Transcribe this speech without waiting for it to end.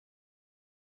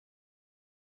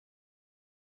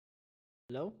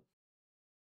Hello.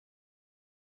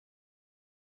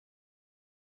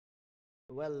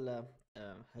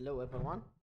 Hello everyone.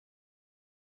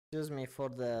 Excuse me for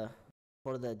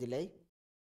the delay.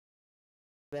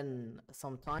 Been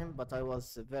some time, but I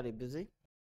was very busy,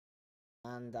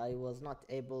 and I was not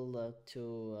able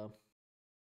to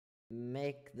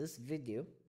make this video,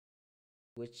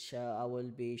 which I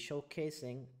will be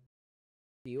showcasing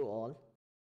to you all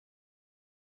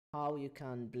how you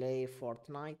can play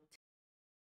Fortnite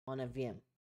on a VM.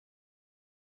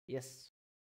 Yes,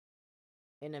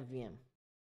 in a VM.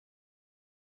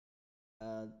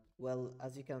 Uh,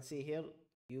 as you can see here,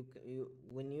 you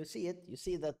when you see it, you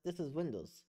see that this is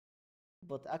Windows,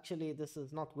 but actually this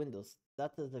is not Windows.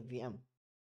 That is a VM,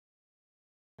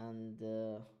 and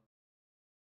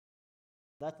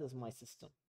that is my system.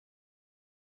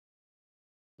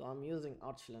 So I'm using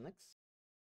Arch Linux,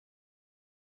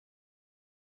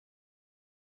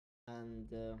 and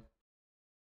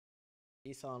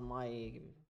these are my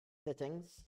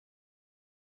settings.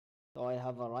 So I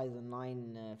have a Ryzen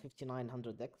 9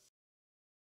 5900X,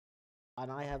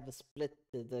 and I have split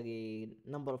the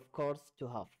number of cores to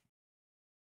half,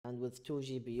 and with 2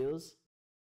 GPUs.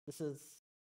 This is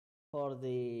for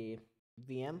the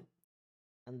VM,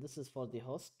 and this is for the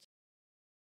host.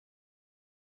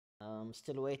 I'm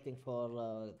still waiting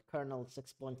for kernel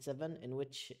 6.7, in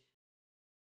which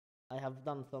I have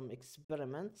done some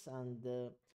experiments, and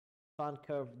fan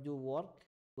curve do work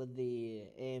with the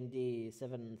AMD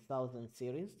 7000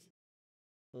 series.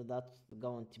 So that's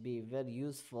going to be very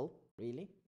useful, really.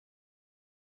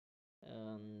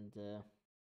 And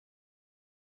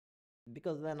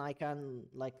because then I can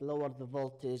like lower the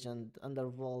voltage and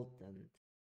undervolt and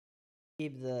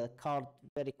keep the card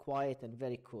very quiet and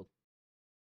very cool.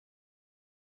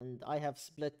 And I have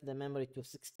split the memory to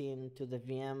 16 to the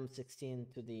VM, 16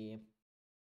 to the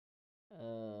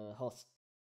host.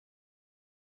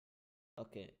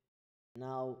 Okay,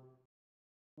 now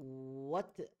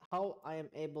how I am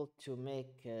able to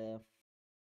make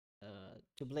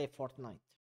to play Fortnite.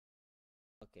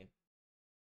 Okay,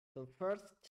 so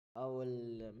first I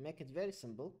will make it very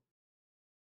simple.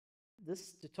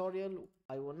 This tutorial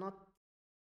I will not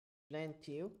explain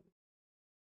to you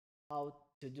how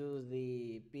to do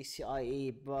the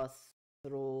PCIe pass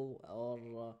through,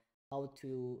 or how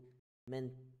to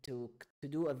meant to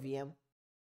do a VM.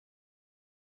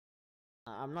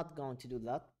 I'm not going to do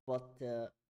that, but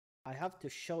I have to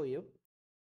show you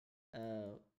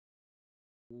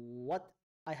what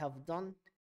I have done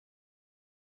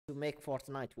to make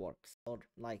Fortnite works, or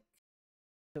like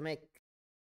to make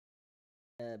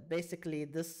basically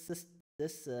this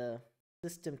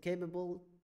system capable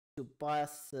to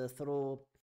pass through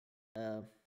uh,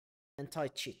 entire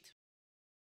cheat.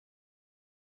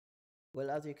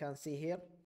 Well, as you can see here,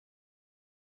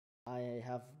 I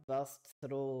have passed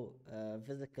through a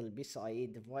physical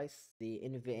PCIe device, the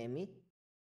NVMe.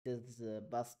 Is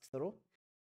passed through.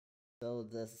 So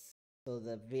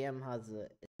the VM has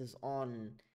its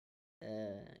own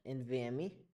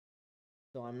NVMe.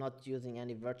 So I'm not using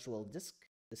any virtual disk.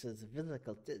 This is a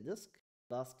physical disk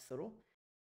passed through.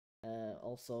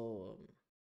 Also,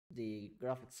 the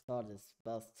graphics card is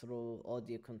passed through.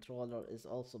 Audio controller is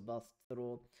also passed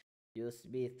through.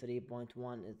 USB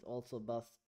 3.1 is also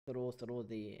passed through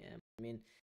the I mean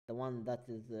the one that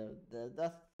is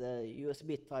that's the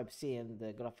USB Type C in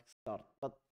the graphics card.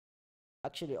 But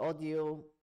actually audio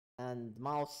and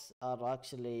mouse are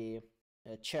actually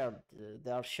shared.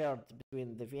 They are shared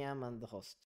between the VM and the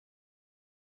host.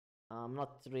 I'm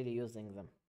not really using them.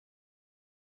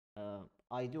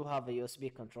 I do have a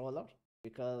USB controller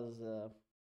because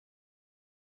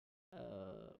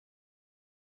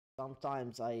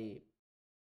sometimes I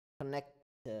connect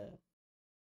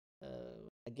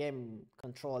a game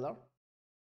controller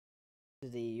to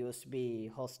the USB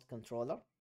host controller,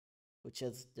 which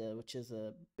is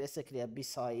basically a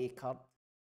PCIe card,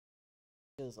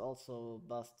 which is also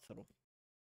passed through.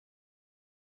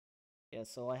 Yeah,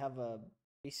 so I have a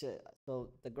PC. So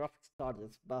the graphics card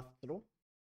is passed through.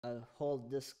 A whole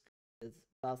disk is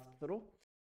passed through,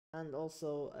 and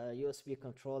also a USB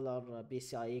controller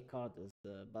PCIe card is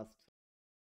passed through.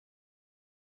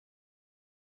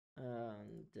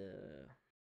 And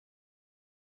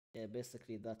yeah,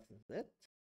 basically that is it.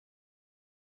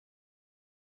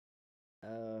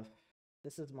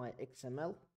 This is my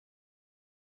XML.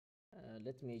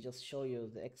 Let me just show you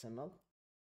the XML.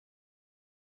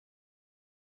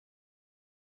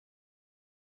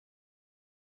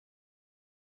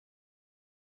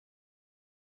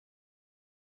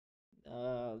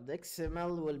 The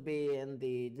XML will be in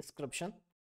the description,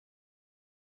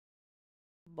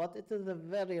 but it is a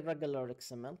very regular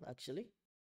XML actually.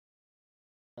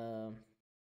 Um,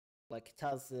 like it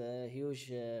has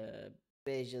huge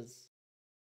pages,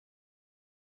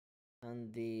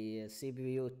 and the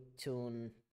CPU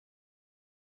tune.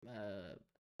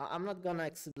 I'm not gonna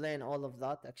explain all of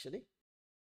that actually.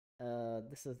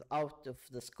 This is out of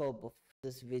the scope of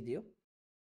this video.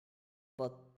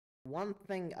 But one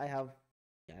thing yeah,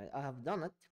 I have done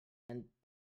it, and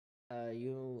I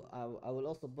will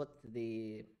also put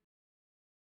the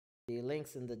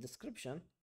links in the description.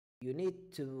 You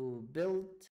need to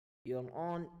build your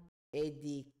own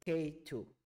ADK2.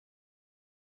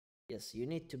 Yes, you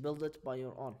need to build it by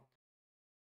your own.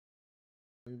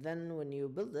 And then when you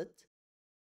build it,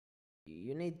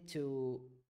 you need to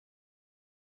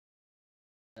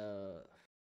uh,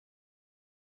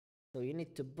 so you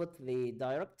need to put the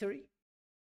directory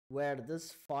where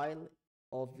this file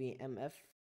ovmf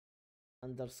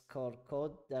underscore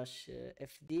code dash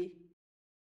fd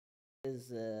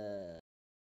is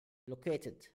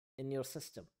located in your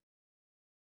system.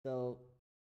 So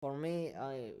for me,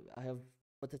 I have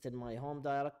put it in my home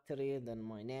directory, then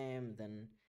my name, then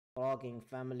frogging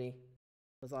family,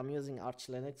 because I'm using Arch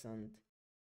Linux and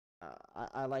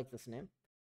I like this name.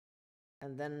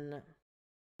 And then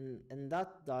in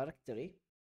that directory,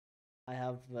 I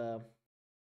have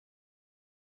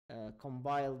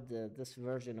compiled this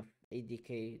version of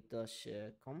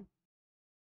adk-com.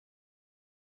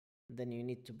 Then you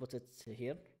need to put it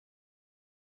here,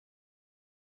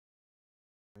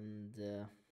 and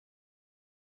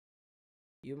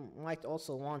you might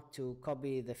also want to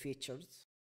copy the features.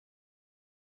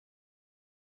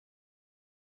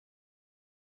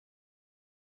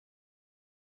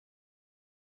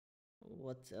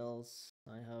 What else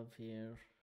I have here?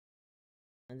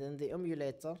 And in the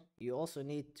emulator, you also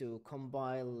need to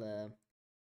compile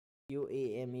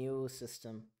QEMU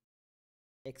system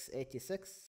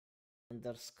x86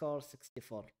 underscore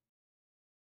 64.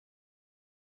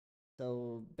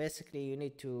 So basically, you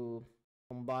need to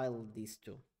compile these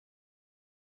two.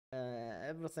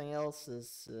 Everything else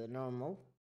is normal,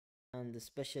 and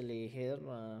especially here.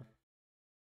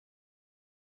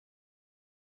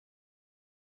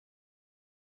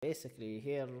 Basically,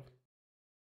 here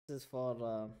this is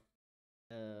for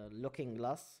looking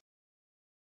glass.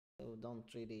 So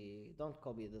don't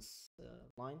copy this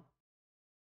line.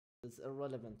 It's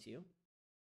irrelevant to you.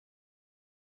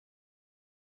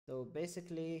 So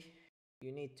basically,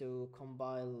 you need to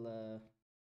compile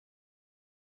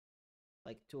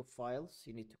like two files.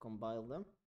 You need to compile them,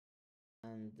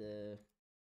 and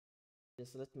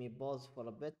just let me pause for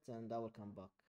a bit, and I will come back.